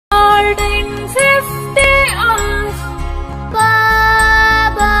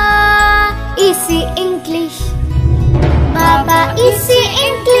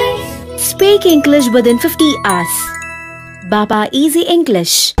Speak English within 50 hours. Baba Easy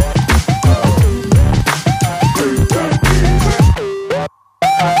English.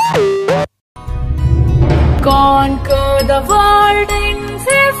 Conquer the world in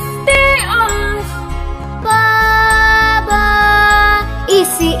 50 hours. Baba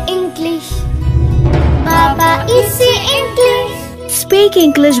Easy English. Baba Easy English. Speak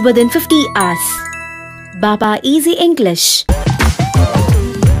English within 50 hours. Baba Easy English.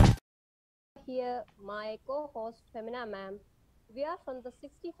 Here, my co-host Femina ma'am. We are from the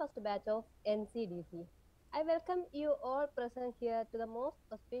 61st batch of NCDC. I welcome you all present here to the most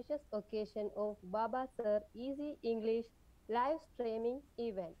auspicious occasion of Baba Sir Easy English live streaming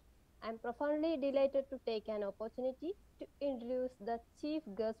event. I am profoundly delighted to take an opportunity to introduce the chief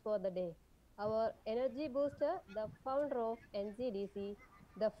guest for the day, our energy booster, the founder of NCDC,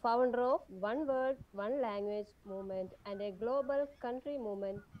 the founder of One World, One Language movement and a global country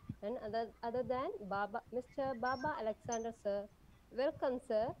movement, and other than Mr. Baba Alexander Sir. Welcome,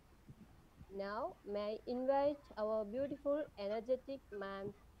 sir. Now, may I invite our beautiful, energetic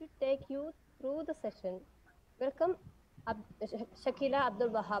ma'am to take you through the session. Welcome, Shakila Abdul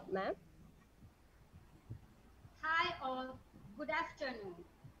Wahab, ma'am. Hi all, good afternoon.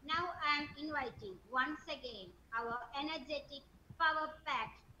 Now I am inviting once again our energetic,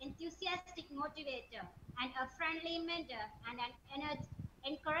 power-packed, enthusiastic motivator and a friendly mentor and an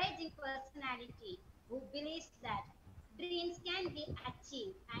encouraging personality who believes that dreams can be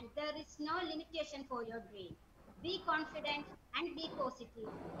achieved and there is no limitation for your dream. Be confident and be positive.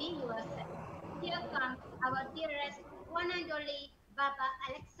 Be yourself. Here comes our dearest one and only Baba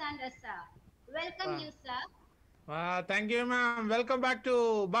Alexander sir. Welcome you sir. Thank you, ma'am. Welcome back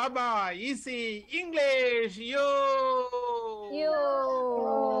to Baba Easy English. Yo!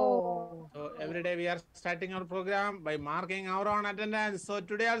 So every day we are starting our program by marking our own attendance. So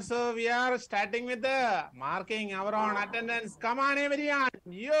today also we are starting with the marking our own attendance. Come on, everyone.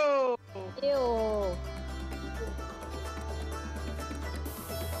 Yo! Yo.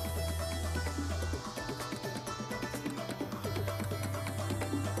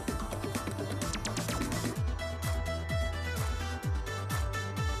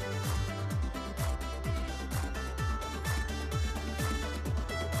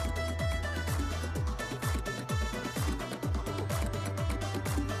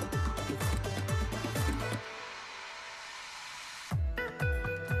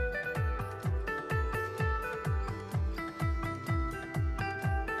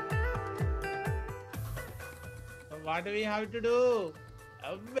 What do we have to do?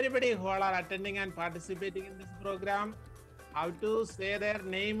 Everybody who all are attending and participating in this program have to say their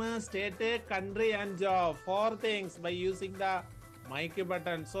name, state, country and job. 4 things by using the mic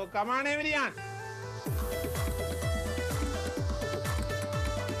button. So come on everyone.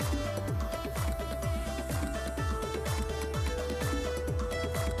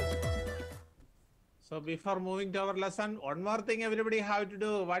 So before moving to our lesson, one more thing everybody have to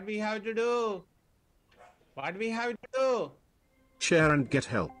do. What we have to do? What we have to do? Share and get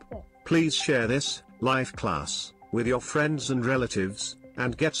help. Please share this live class with your friends and relatives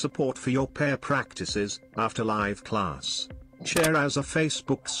and get support for your pair practices after live class. Share as a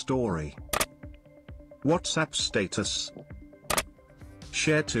Facebook story. WhatsApp status.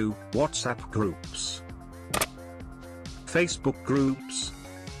 Share to WhatsApp groups, Facebook groups,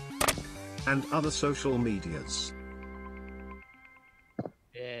 and other social medias.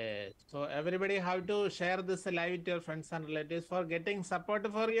 So everybody have to share this live with your friends and relatives for getting support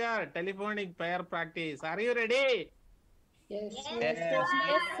for your telephonic pair practice. Are you ready? Yes, Yes,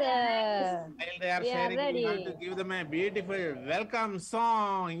 sir. While they are We are sharing, we have ready. to give them a beautiful welcome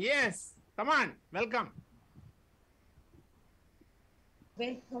song. Yes, come on, welcome.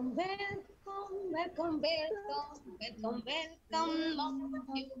 Welcome, welcome, welcome, welcome, welcome, welcome, all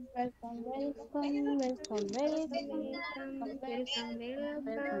of you. Welcome, welcome, welcome, welcome,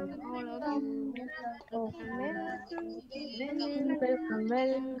 welcome, all of you. Welcome,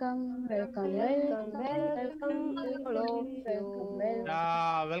 welcome, welcome, All of you.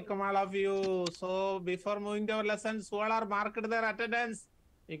 Welcome all of you. So before moving to our lessons, who all are marked their attendance?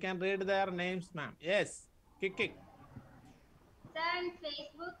 You can read their names, ma'am. Yes, kick. Sir on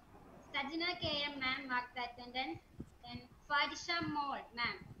Facebook, Sajina KM ma'am marked the attendance. Then Fadisha Mall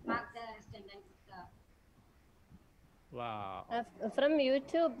ma'am marked the attendance. Sir. Wow. From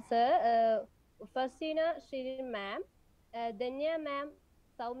YouTube, sir, Fasina Shirin ma'am, Danya ma'am,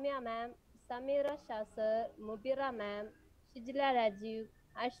 Saumya ma'am, Samira Shah sir, Mubira ma'am, Shijla Rajiv,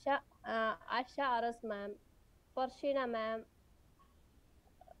 Asha Aras ma'am, Farshina ma'am,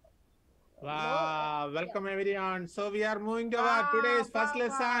 Wow, welcome everyone. So we are moving to our today's first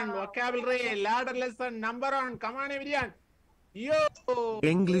lesson, vocabulary, ladder lesson, number one. Come on everyone. Yo!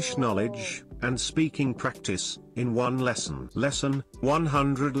 English knowledge and speaking practice in one lesson. Lesson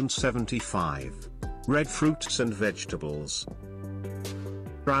 175. Red fruits and vegetables.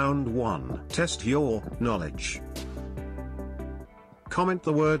 Round 1. Test your knowledge. Comment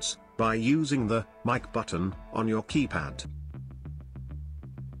the words by using the mic button on your keypad.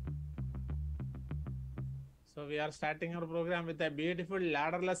 So we are starting our program with a beautiful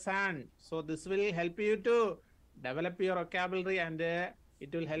ladder lesson. So this will help you to develop your vocabulary and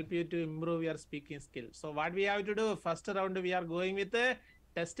it will help you to improve your speaking skill. So what we have to do, first round we are going with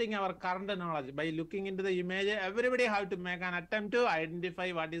testing our current knowledge by looking into the image. Everybody have to make an attempt to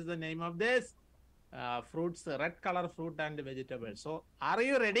identify what is the name of this fruits, red color fruit and vegetable. So are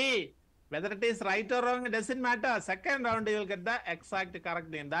you ready? Whether it is right or wrong, it doesn't matter. Second round you will get the exact correct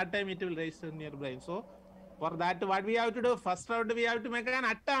name. That time it will register in your brain. So for that, what we have to do? First round, we have to make an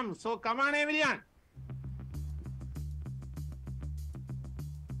attempt. So come on, everyone.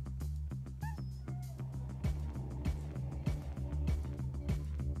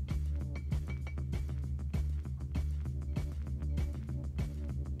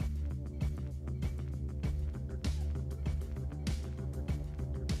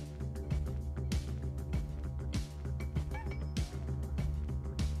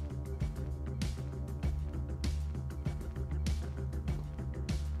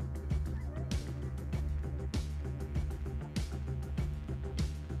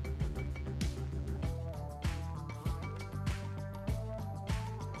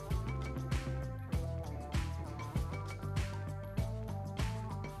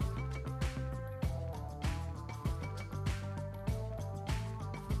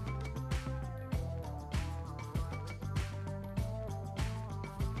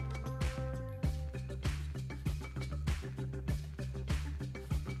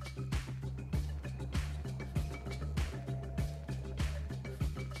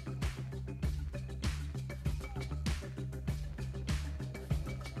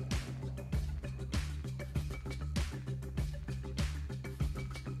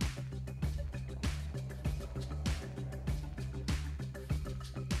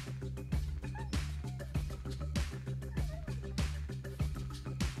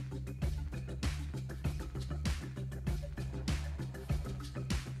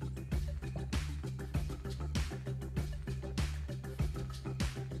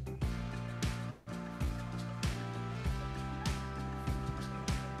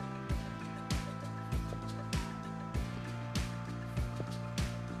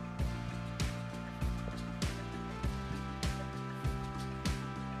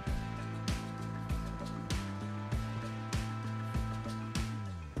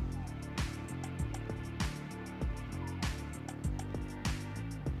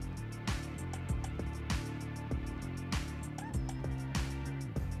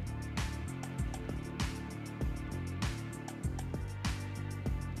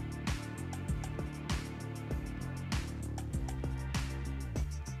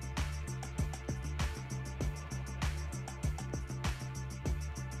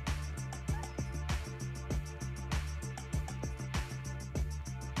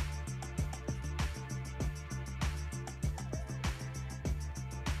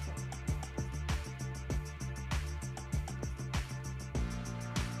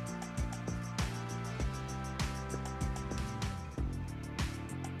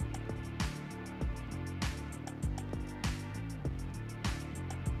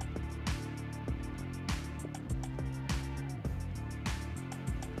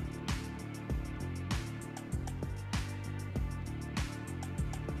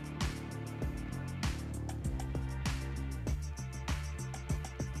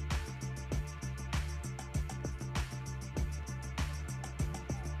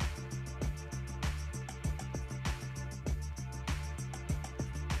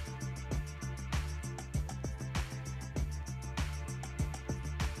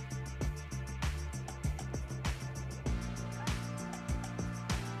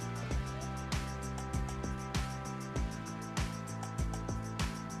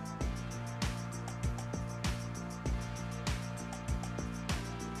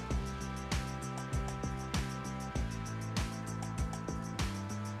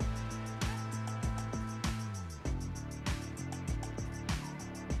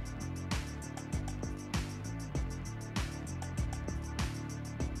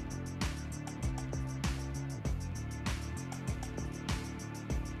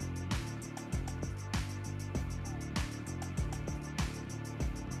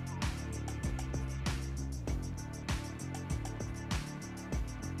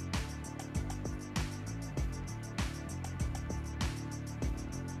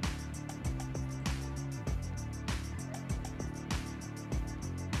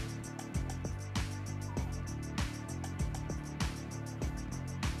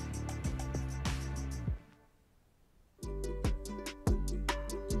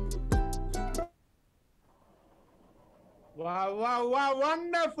 Wow, wow, wow,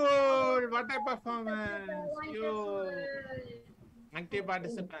 wonderful! What a performance! You Wonderful. active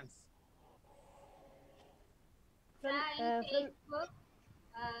participants. From, In from Facebook,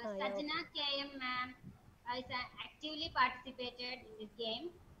 yeah, Sajna KM ma'am is actively participated in this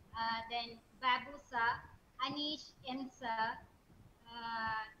game. Then Babusa, Anish M sir,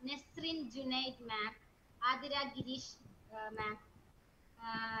 Nesrin Junaid ma'am, Adira Girish ma'am,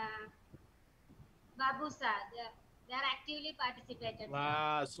 uh, Babusa. They are actively participated, sir.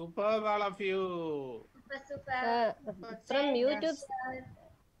 Wow, superb, all of you. Super, super. from Thank you, YouTube. sir.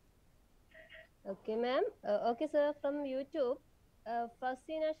 Okay, ma'am. Okay, sir. From YouTube,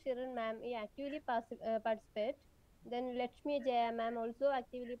 Fasina Shiran, ma'am, he actively participate. Then Lakshmi Jaya, ma'am, also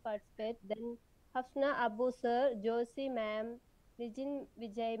actively participate. Then Hafna Abu, sir, Josie, ma'am, Rijin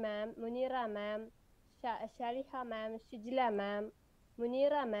Vijay, ma'am, Munira, ma'am, Shaliha, ma'am, Shijla, ma'am,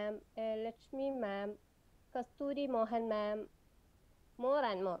 Munira, ma'am, Lakshmi, ma'am, Kasturi Mohan, ma'am, more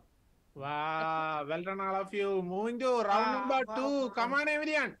and more. Wow, well done, all of you. Moving to round number 2. Come on,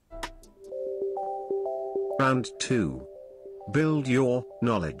 everyone. Round 2. Build your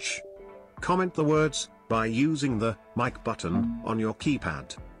knowledge. Comment the words by using the mic button on your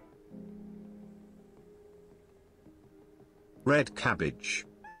keypad. Red cabbage.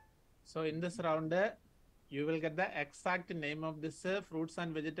 So in this round, you will get the exact name of this fruits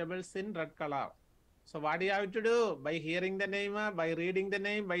and vegetables in red color. So what do you have to do? By hearing the name, by reading the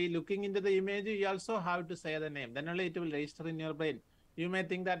name, by looking into the image, you also have to say the name. Then only it will register in your brain. You may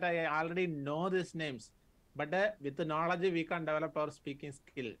think that I already know these names. But with the knowledge, we can develop our speaking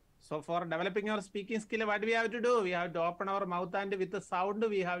skill. So for developing our speaking skill, what do we have to do? We have to open our mouth and with the sound,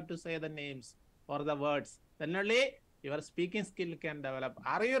 we have to say the names or the words. Then only your speaking skill can develop.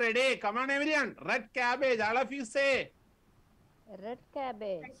 Are you ready? Come on, everyone. Red cabbage. All of you say. Red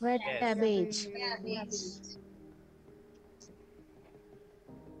cabbage. Red Yes. cabbage.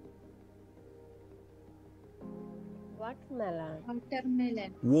 Watermelon.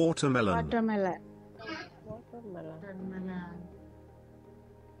 Watermelon. Watermelon. Watermelon. Watermelon.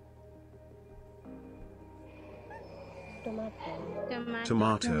 Tomato. Tomato.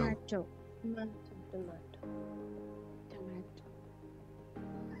 Tomato. Tomato.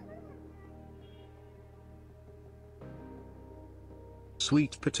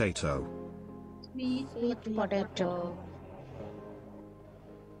 Sweet potato. Sweet potato.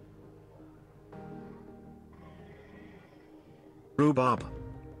 Rhubarb.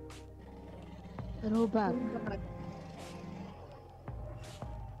 Rhubarb.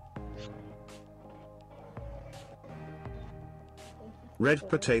 Red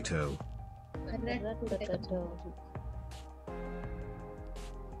potato. Red potato.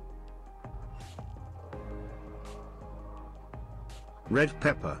 Red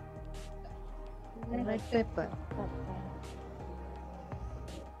pepper. Red pepper.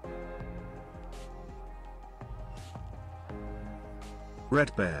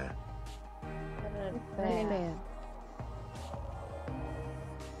 Red bear. Red Bear.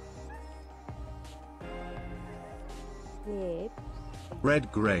 grapes.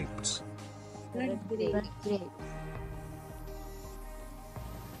 Red grapes. Red Red grapes. grapes.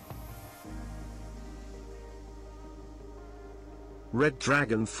 Red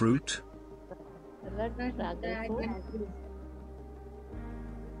dragon fruit. Red dragon fruit.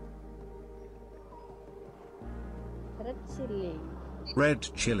 Red chili. Red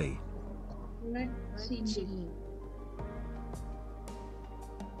chili. Red chili.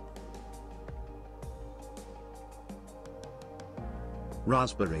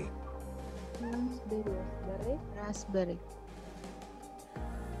 Raspberry. Raspberry. Raspberry.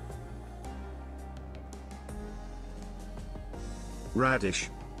 Radish.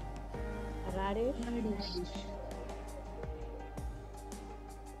 Radish.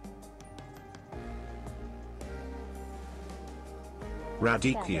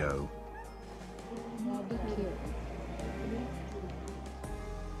 Radicchio. Radicchio.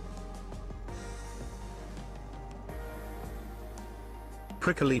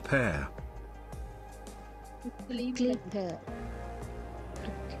 Prickly pear. Clipper.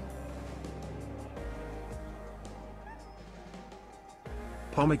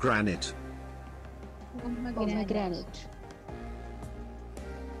 Pomegranate. Pomegranate.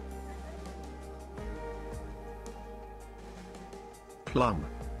 Plum.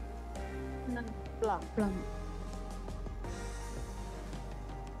 Plum.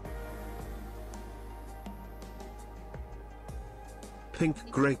 Pink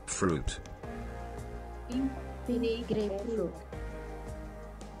grapefruit. Pink grapefruit.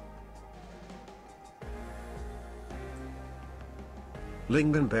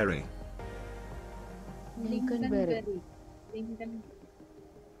 Lingonberry. Lingonberry.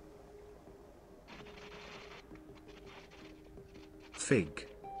 Fig.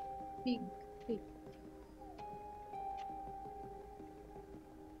 Pig.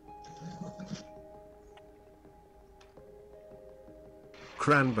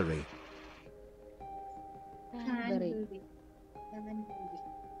 Cranberry. Cranberry.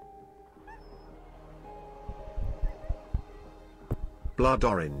 Blood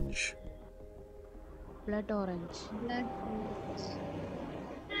orange. Blood orange.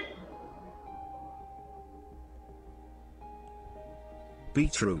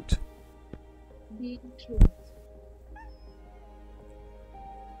 Beetroot.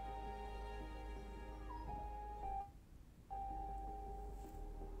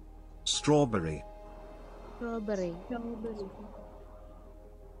 Strawberry. Strawberry.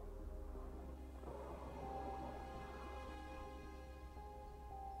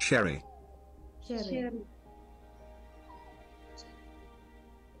 Cherry. Cherry.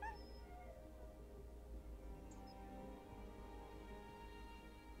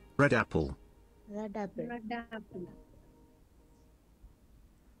 Red apple. Red apple.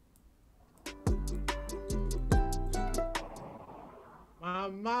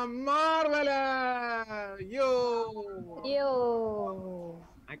 Marvelous! Yo.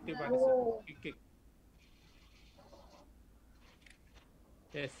 Active participants. Kick.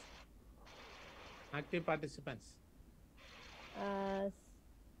 Yes. Active participants.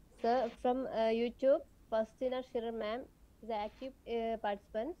 Sir, from YouTube, Fastina Shirin ma'am is an active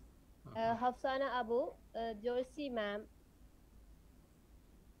participant. Hafsana Abu, Joyce ma'am,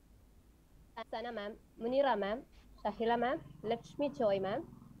 Sana ma'am, Munira ma'am, Shahila ma'am, Lakshmi Choi ma'am,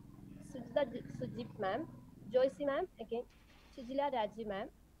 Sujita Sujip ma'am, Joyce ma'am, again, Shujila Raji ma'am,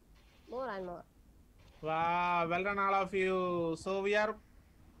 more and more. Wow, well done all of you. So we are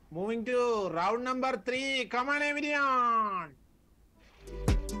moving to round number 3. Come on, everyone.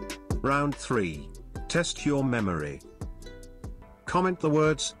 Round 3. Test your memory. Comment the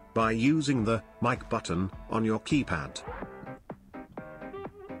words by using the mic button on your keypad.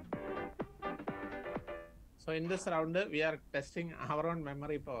 So in this round, we are testing our own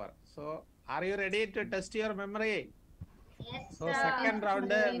memory power. So are you ready to test your memory? Yes, So sir. second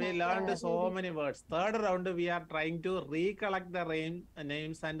round, we learned so many words. Third round, we are trying to recollect the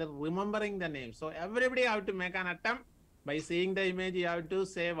names and remembering the names. So everybody have to make an attempt. By seeing the image, you have to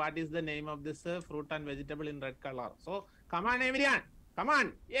say what is the name of this fruit and vegetable in red color. So come on, everyone. Come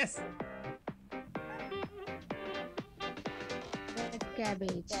on. Yes. Red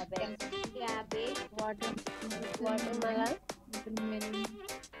cabbage. Cabbage, Watermelon.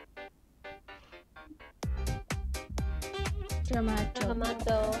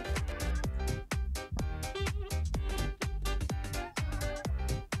 tomato,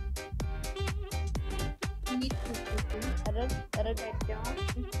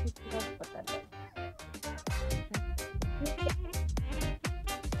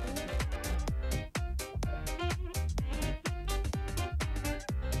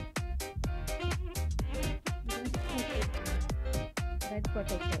 red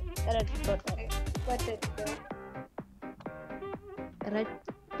potato. Red potato. Red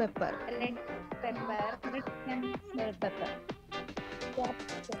pepper. Red pepper.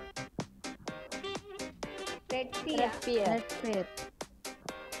 Red pear. Red pear.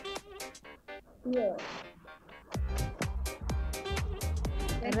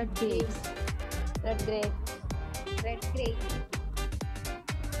 Red grapes. Red grape.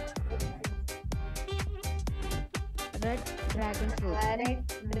 Red dragon fruit.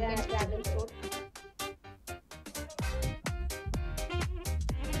 Dragon fruit.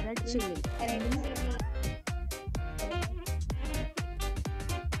 Red chili.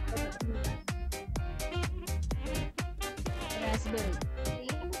 Raspberry.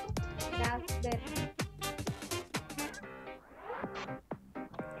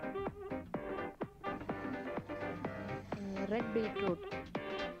 Red beetroot.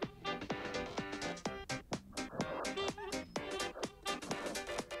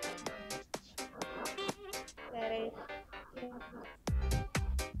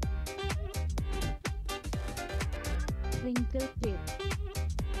 Twinkle cake.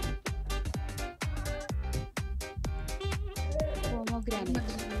 Pomegranate.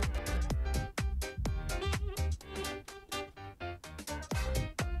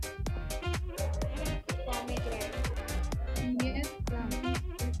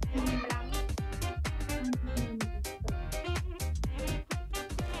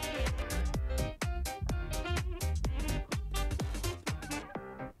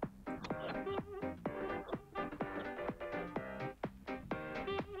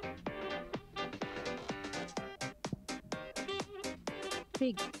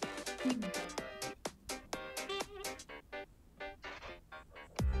 Fig.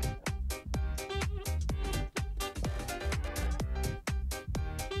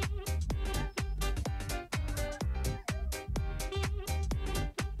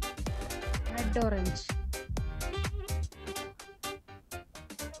 Red orange.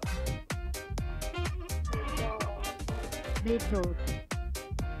 Beetroot.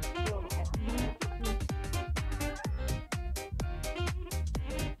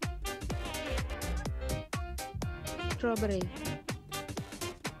 Strawberry.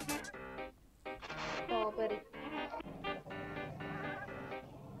 Strawberry.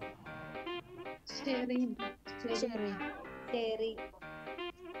 Cherry. Cherry.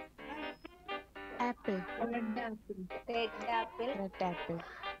 Apple. Red apple. Red apple. Red apple.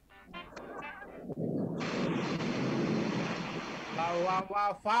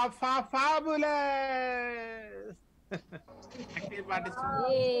 Wow, fabulous! Active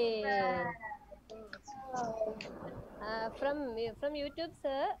participation. Yay. From YouTube,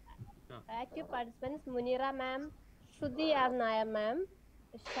 sir, active participants Munira ma'am, Shruti Arnaya ma'am,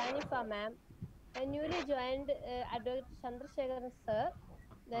 Shanifa ma'am, a newly joined Advocate Chandrasekharan sir,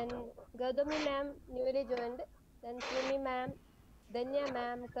 then Gaudami ma'am, newly joined, then Premi ma'am, Danya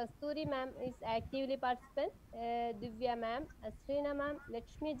ma'am, Kasturi ma'am is actively participant, Divya ma'am, Asrina ma'am,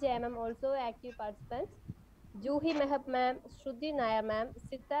 Lakshmi Jay ma'am also active participants, Juhi Mehab ma'am, Shruti Nair ma'am,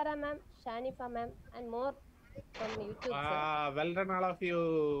 Sitara ma'am, Shanifa ma'am, and more from YouTube, sir. Well done, all of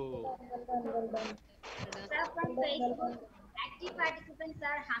you. Sir, from Facebook, active participants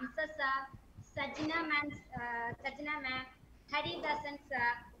are Hamsa sir, Sajina ma'am, Haridasan sir,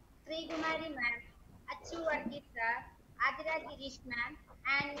 Trikumari ma'am, Achu Varghese sir, Adira Girish ma'am,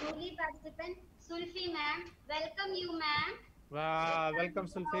 and newly participant Sulfi ma'am. Welcome you, ma'am. Wow, welcome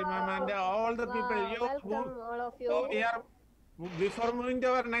Sulfi ma'am and all the people. Welcome all of you. So before moving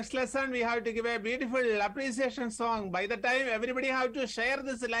to our next lesson, we have to give a beautiful appreciation song. By the time, everybody have to share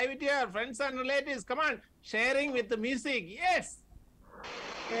this live to your friends and relatives. Come on, sharing with the music. Yes.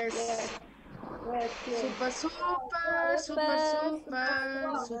 Super, super, super, super,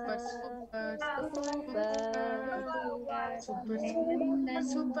 super, super,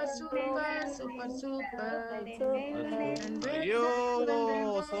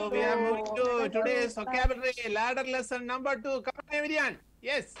 So we are moving to today's vocabulary ladder lesson number 2. Come on, everyone.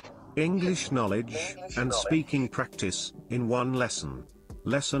 Yes. English knowledge and speaking practice in one lesson.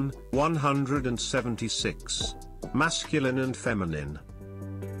 Lesson 176. Masculine and feminine.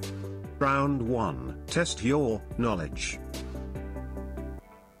 Round 1. Test your knowledge.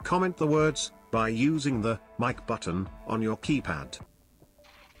 Comment the words by using the mic button on your keypad.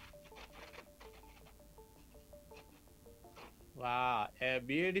 Wow, a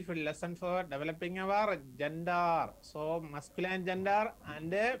beautiful lesson for developing our gender. So masculine gender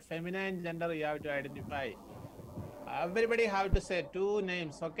and feminine gender you have to identify. Everybody have to say 2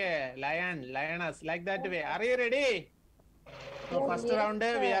 names. Okay, lion, lioness, like that way. Are you ready? So first round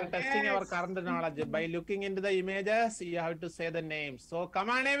we are testing our current knowledge by looking into the images. You have to say the names. So come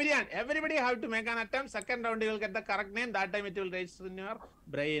on, everyone. Everybody have to make an attempt. Second round you will get the correct name. That time it will register in your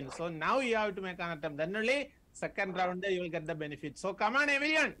brain. So now you have to make an attempt. Then only second round you will get the benefit. So come on,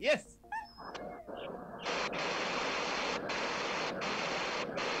 everyone. Yes.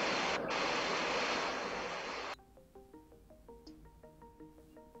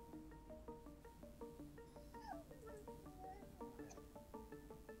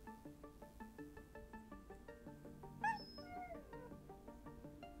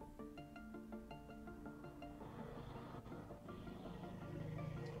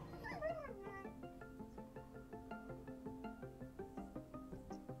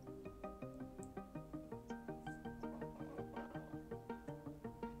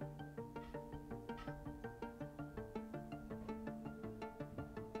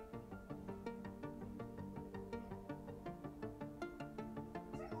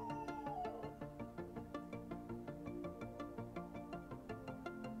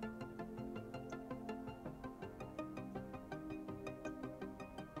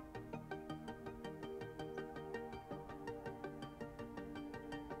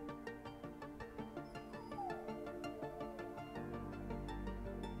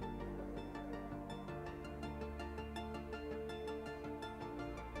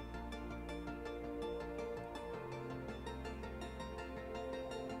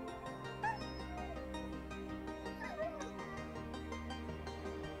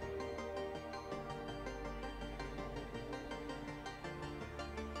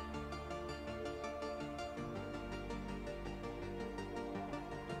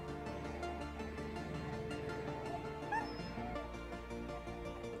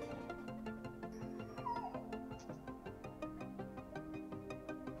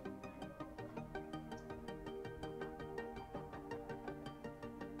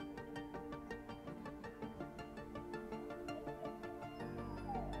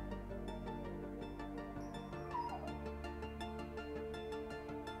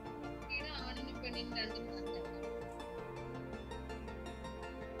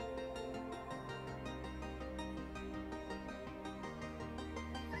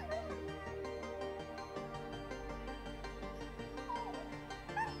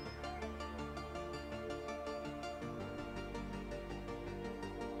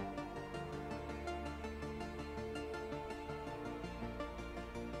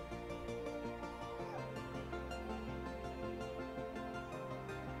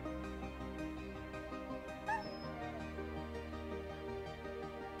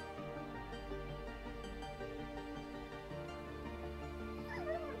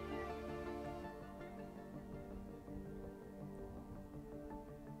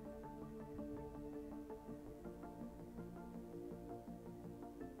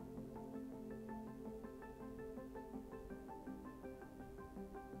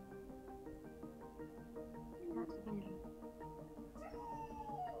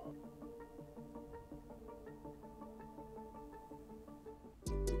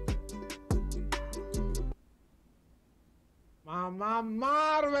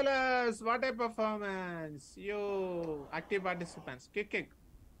 Marvelous! What a performance! You active participants, kick.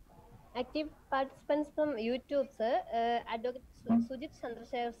 Active participants from YouTube, sir. Advocate Sujit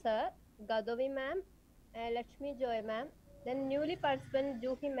Chandrasekhar, sir. Gadovi, ma'am. Lakshmi Joy, ma'am. Then newly participant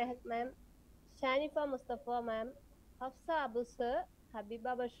Juhi Mehak, ma'am. Shanifa Mustafa, ma'am. Hafsa Abu, sir.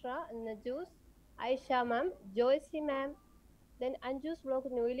 Habiba Bashra, Najus. Aisha, ma'am. Joycey, ma'am. Then Anju's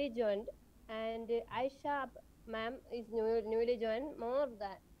vlog newly joined. And Aisha, ma'am, is newly joined. More of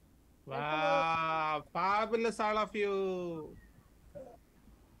that. Wow, fabulous all of you.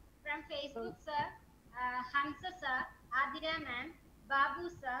 From Facebook, sir, Hamza sir, Adira ma'am, Babu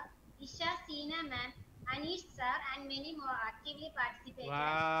sir, Isha Seena ma'am, Anish sir, and many more actively participated.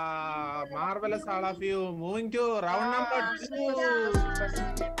 Wow, marvelous all of you. Moving to round number 2.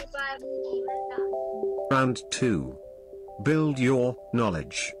 Round 2. Build your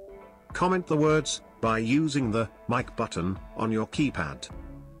knowledge. Comment the words by using the mic button on your keypad.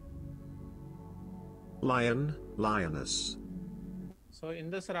 Lion, lioness. So in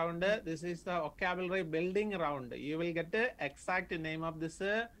this round, this is the vocabulary building round. You will get the exact name of this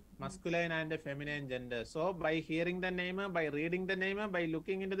masculine and feminine gender. So by hearing the name, by reading the name, by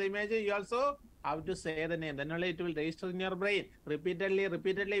looking into the image, you also have to say the name. Then only it will register in your brain.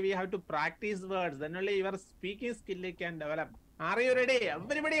 Repeatedly, we have to practice words. Then only your speaking skill can develop. Are you ready?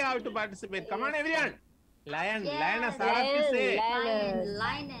 Everybody have to participate. Come on, everyone. Lion, lioness, I have to say.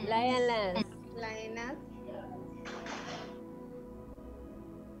 Lioness.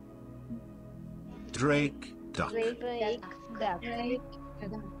 Drake, duck. Duck.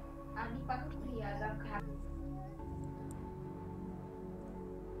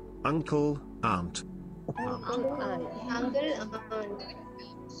 Uncle, aunt. Uncle, aunt.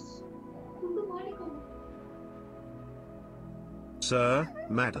 Sir,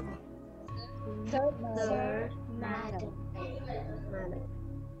 madam. Sir, madam.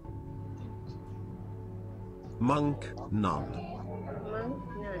 Monk, nun.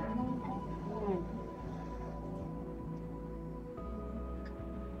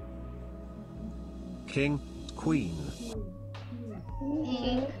 King, queen.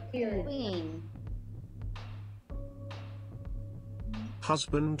 King, queen.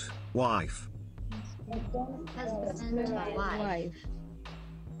 Husband, wife. Husband, wife.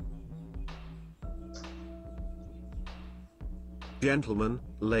 Gentleman,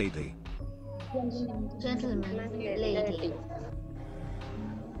 lady. Gentleman, lady.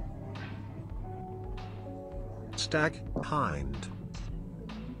 Stag, hind.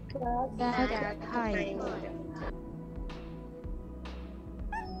 Stag, hind.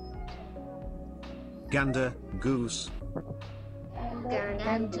 Gander, goose.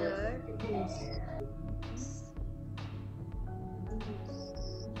 Gander, goose.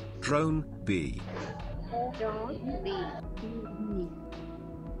 Drone, bee. Drone, bee.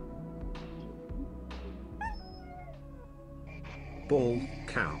 Bull,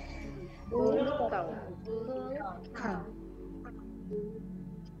 cow. Bull, cow. Cow.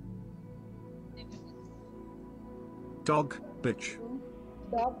 Dog, bitch.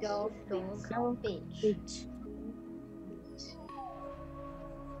 Dog, bitch.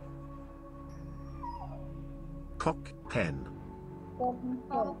 Cock, hen.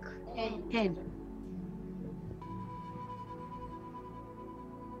 Cock, hen.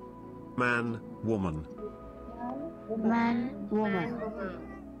 Man, woman. Man, woman.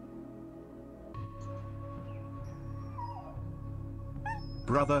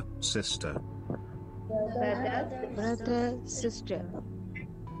 Brother, sister. Brother, sister.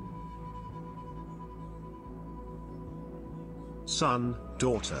 Son,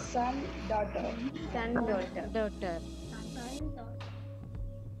 daughter. Son, daughter. Son, daughter. Daughter.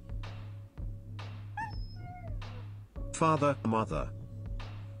 Father, mother.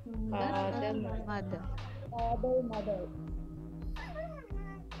 Father, Mother. Father, mother.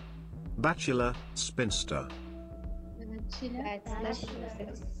 Bachelor, spinster. Bachelor,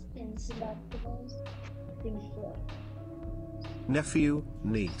 spinster. Nephew,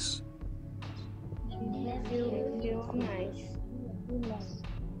 niece. Nephew, nice.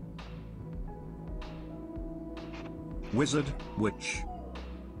 Wizard, witch.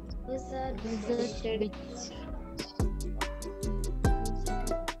 Wizard, Witch.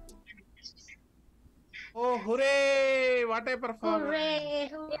 Oh, hooray! What a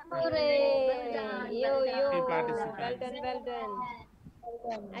performance! Hooray! Hooray! Yo, yo. Happy participants. Well done, well done.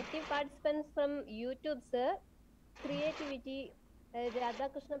 Active participants from YouTube, sir. Creativity,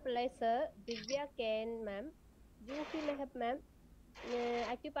 Radhakrishna Pillai, sir. Divya KN, ma'am. Jufi Mehab, ma'am.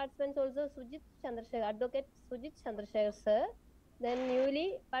 Active participants also Sujit Chandrasekhar, Advocate Sujit Chandrasekhar, sir. Then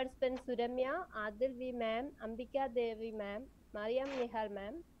newly participants Suramya, Adil V, ma'am. Ambika Devi, ma'am. Mariam Nihal,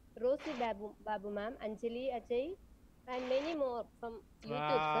 ma'am. Rosie Babu, ma'am. Anjali Ajay, and many more from YouTube, sir.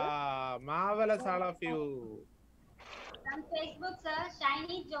 Wow, marvelous all of you. From Facebook, sir,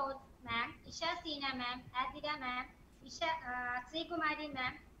 Shiny George, ma'am, Isha Sina, ma'am, Adira, ma'am, Isha Sri Kumari,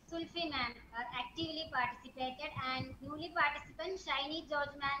 ma'am, Sulfi, ma'am, actively participated, and newly participant Shiny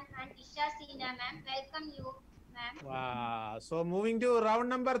George, ma'am, and Isha Sina, ma'am. Welcome you, ma'am. Wow. So moving to round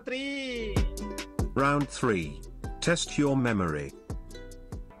number 3. Round 3. Test your memory.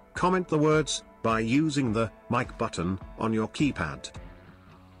 Comment the words by using the mic button on your keypad.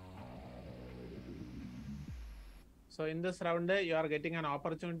 So in this round, you are getting an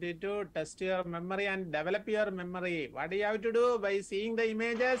opportunity to test your memory and develop your memory. What do you have to do? By seeing the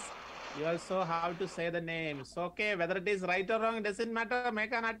images, you also have to say the names. Okay, whether it is right or wrong, it doesn't matter.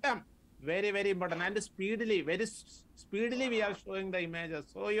 Make an attempt. Very, very important. And speedily, very speedily we are showing the images.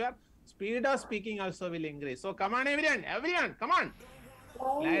 So your speed of speaking also will increase. So come on everyone, come on.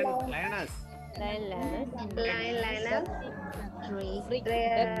 Lioness. Lioness. Freak,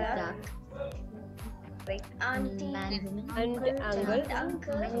 Duck. Auntie. and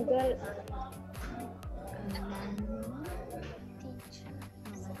uncle. Uncle.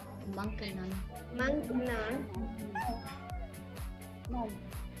 Monk nun.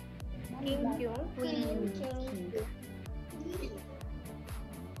 King. Queen.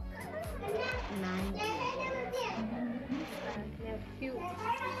 Nephew.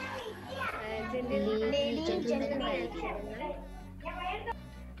 Lady, gentleman.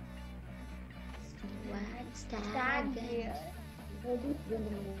 Stag.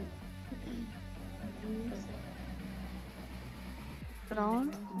 Prawn.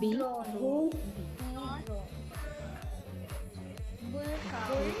 Bee. Bull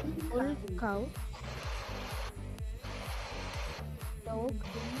Cow. dog.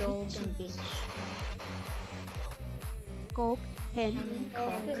 Cock. Hen.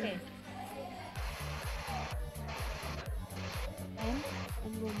 Okay.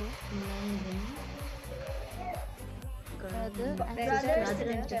 And woman. Brother.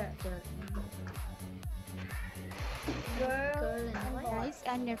 Girl and Niece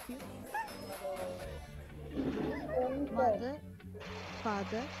and nephew. Mother.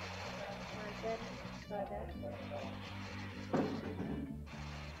 Father.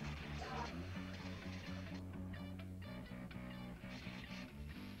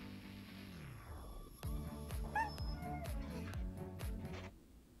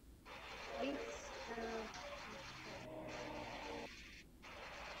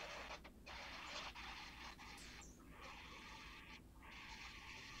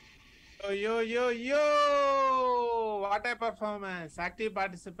 Yo! What a performance! Active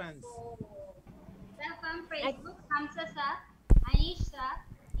participants. Sir, from Facebook, Hamza sir, Anish sir,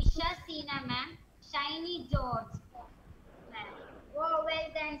 Isha Sina ma'am, Shiny George ma'am. Oh, well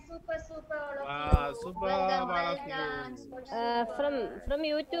done. Super all of Wow, you. super Well done, all well of you. done. From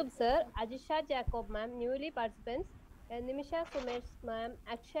YouTube, sir, Ajisha Jacob, ma'am, newly participants, Nimisha Sumesh, ma'am,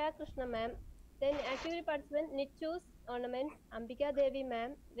 Akshaya Krishna, ma'am, then actively participant Nichus Ornaments, Ambika Devi,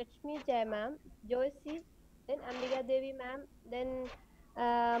 ma'am, Lakshmi Jai, ma'am, Joyce, then Ambika Devi, ma'am, then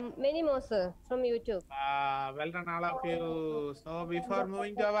many more, sir, from YouTube. Well done, all of you. So before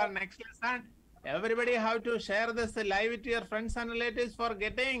moving to our next lesson, everybody have to share this live with your friends and relatives for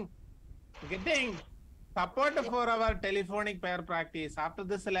getting support for our telephonic pair practice. After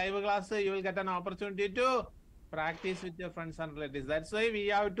this live class, you will get an opportunity to practice with your friends and relatives. That's why we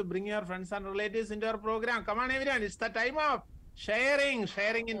have to bring your friends and relatives into our program. Come on, everyone. It's the time of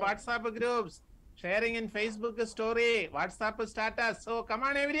sharing in WhatsApp groups, sharing in Facebook story, WhatsApp status. So come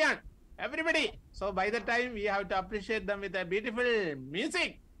on, everyone, everybody. So by the time we have to appreciate them with a beautiful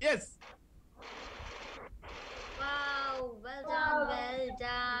music. Yes. Wow, well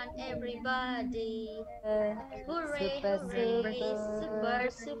done, everybody. Hooray, Super, hooray, super, super,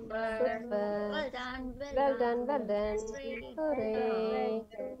 super. super. Well done, Well done, well done. Hooray, Hooray.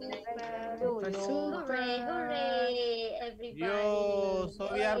 Yo, yo. hooray, hooray, everybody. Yo, so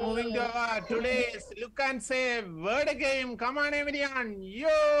we are moving to our today's look and say word game. Come on, everyone.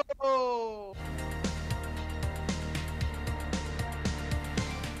 Yo.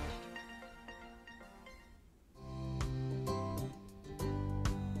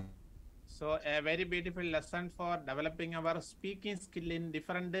 So a very beautiful lesson for developing our speaking skill in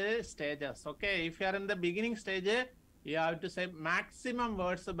different stages. Okay, if you are in the beginning stage, you have to say maximum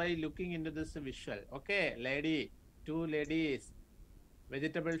words by looking into this visual. Okay, lady, two ladies,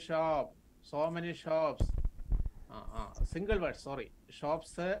 vegetable shop, so many shops, single word, sorry,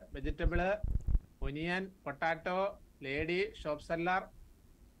 shops, vegetable, onion, potato, lady, shop seller,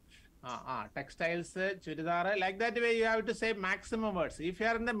 textiles, churidar, like that way you have to say maximum words. If you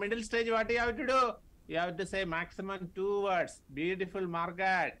are in the middle stage, what you have to do? You have to say maximum 2 words. Beautiful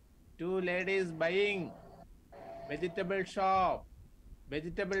market, 2 ladies buying, vegetable shop,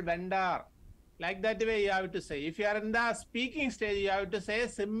 vegetable vendor. Like that way you have to say. If you are in the speaking stage, you have to say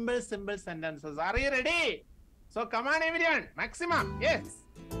simple sentences. Are you ready? So come on, everyone, maximum, yes.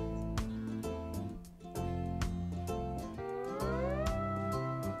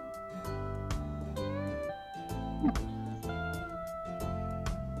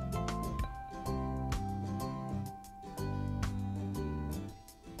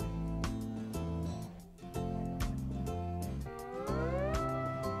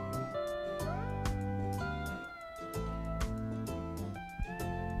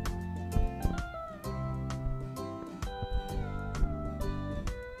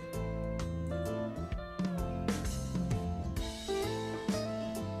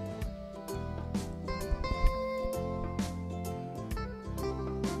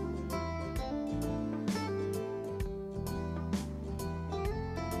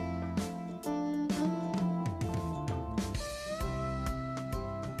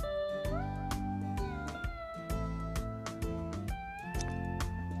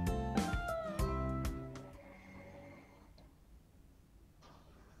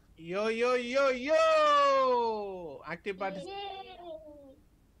 Yo, yo, yo, yo! Active participants.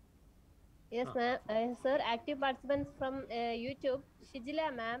 Yes, ma'am. Sir, active participants from YouTube,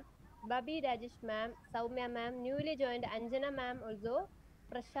 Shijila ma'am, Babi Rajesh ma'am, Soumya ma'am, newly joined Anjana ma'am also,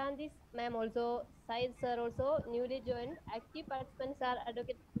 Prashantis ma'am also, Said sir also, newly joined. Active participants are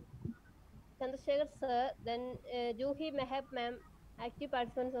Advocate Chandrasekhar sir, then Juhi Mehab ma'am, active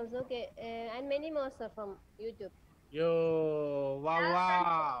participants also, okay, and many more sir from YouTube. Yo, wow,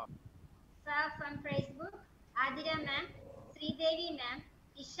 wow. Sir from Facebook, Adira ma'am, Sridevi ma'am,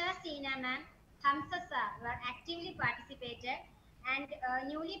 Isha Seena ma'am, Hamza sir were actively participated, and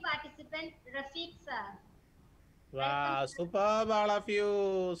newly participant Rafiq sir. Wow, superb, all of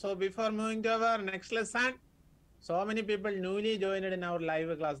you. So before moving to our next lesson, so many people newly joined in our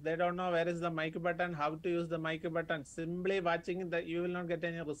live class. They don't know where is the mic button, how to use the mic button. Simply watching that you will not get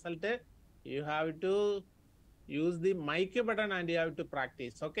any result. You have to use the mic button and you have to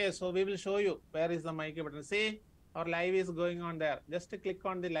practice. Okay, so we will show you where is the mic button. See, our live is going on there. Just click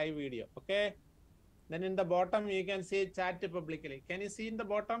on the live video. Okay. Then in the bottom, you can see chat publicly. Can you see in the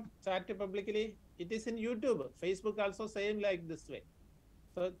bottom, chat publicly? It is in YouTube. Facebook also same like this way.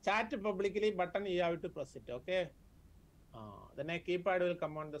 So chat publicly button, you have to press it. Okay. Then a keypad will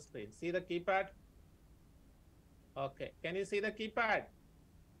come on the screen. See the keypad? Okay. Can you see the keypad?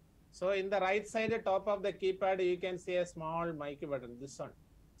 So in the right side, top of the keypad, you can see a small mic button. This one.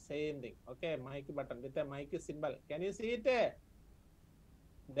 Same thing. Okay. Mic button with a mic symbol. Can you see it?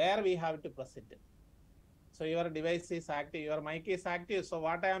 There we have to press it. So your device is active, your mic is active. So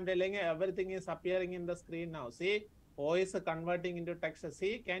what I am telling you, everything is appearing in the screen now. See, voice converting into text.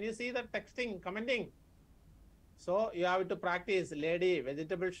 See, can you see the texting, commenting? So you have to practice lady,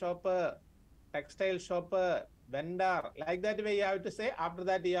 vegetable shopper, textile shopper, vendor. Like that way you have to say. After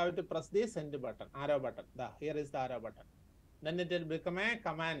that you have to press the send button, arrow button. Here is the arrow button. Then it will become a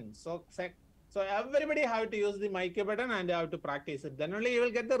command. So everybody have to use the mic button and you have to practice it. Then only you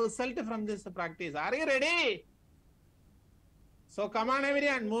will get the result from this practice. Are you ready? So come on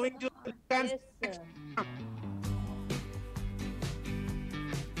everyone, moving to the Yes, sir.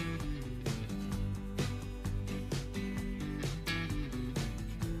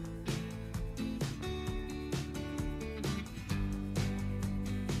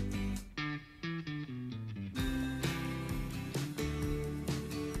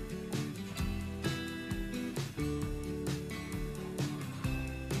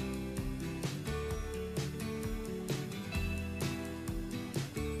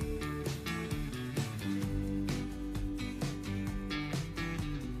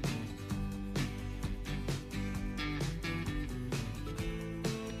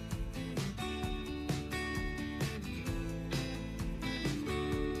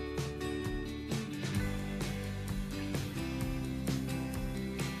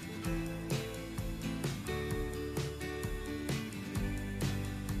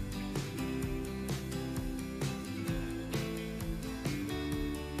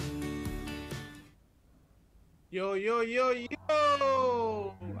 Yo, yo, yo,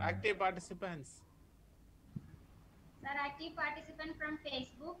 yo! Active participants. Sir, active participant from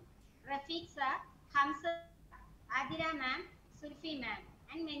Facebook, Rafiq sir, Hamza, Adira ma'am, Sulfi ma'am,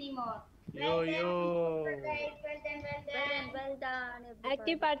 and many more. Yo, yo. Well done, everybody.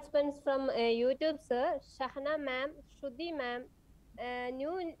 Active participants from YouTube, sir. Shahna ma'am, Shruti ma'am,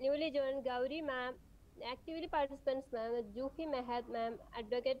 newly joined Gauri ma'am. Actively participants, ma'am. Juhi Mehat ma'am,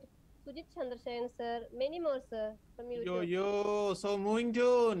 Advocate Sujit Chandrasekhar sir. Many more, sir, from YouTube. Yo, yo. So moving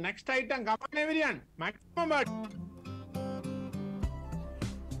to next item. Come on, everyone. Maximum word.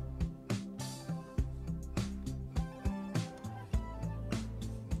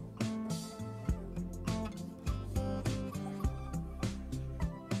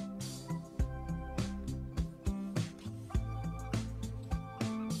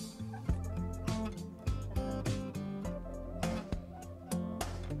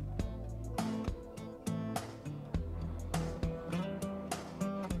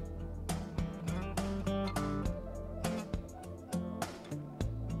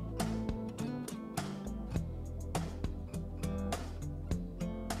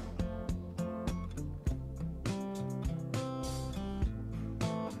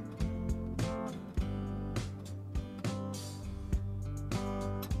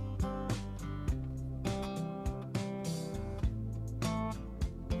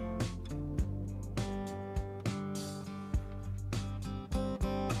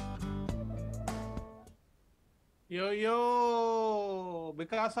 Yo, yo.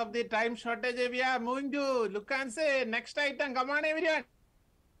 Because of the time shortage, we are moving to look and say next item. Come on, everyone.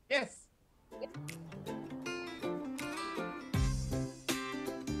 Yes.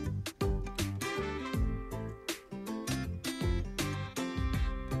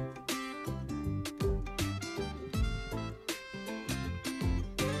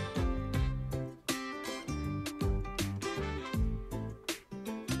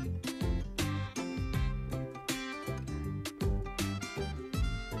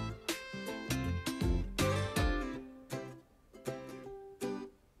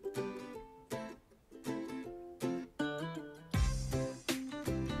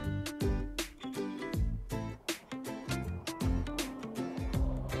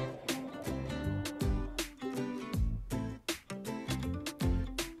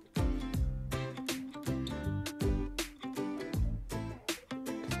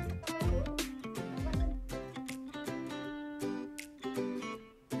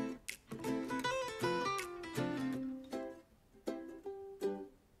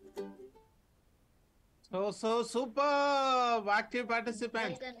 So super active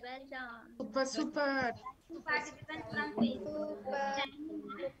participants. Well done. Super, super. Participants from Facebook,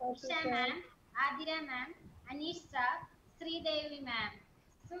 Isha ma'am, Adira ma'am, Anish sir, Sri Devi ma'am.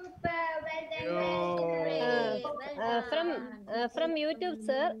 Super, well done. Yo. From YouTube,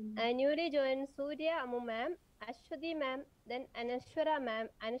 sir, newly joined Surya Amu ma'am, Ashwati ma'am, then Anashwara ma'am,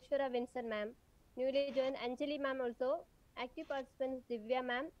 Anashwara Vincent ma'am, newly joined Anjali ma'am also, active participants Divya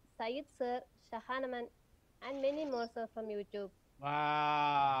ma'am, Syed sir, Shahana ma'am, and many more, sir, from YouTube.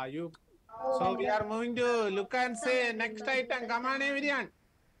 Wow. So we are moving to look and say next item. Come on, everyone.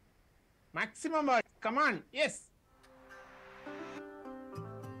 Maximum words. Come on. Yes.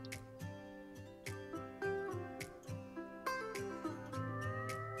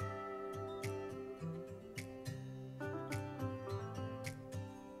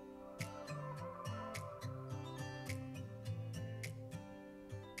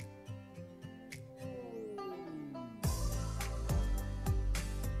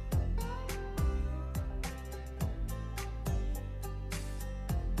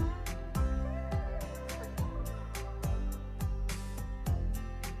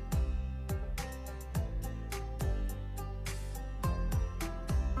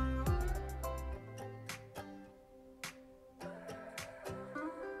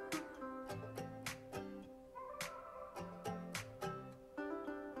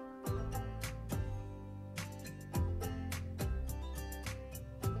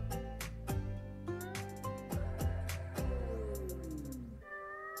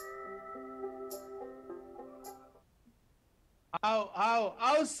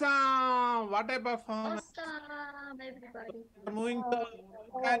 Awesome! What a performance! Awesome, everybody. Moving to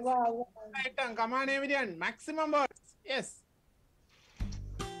item. Come on, everyone. Maximum words. Yes.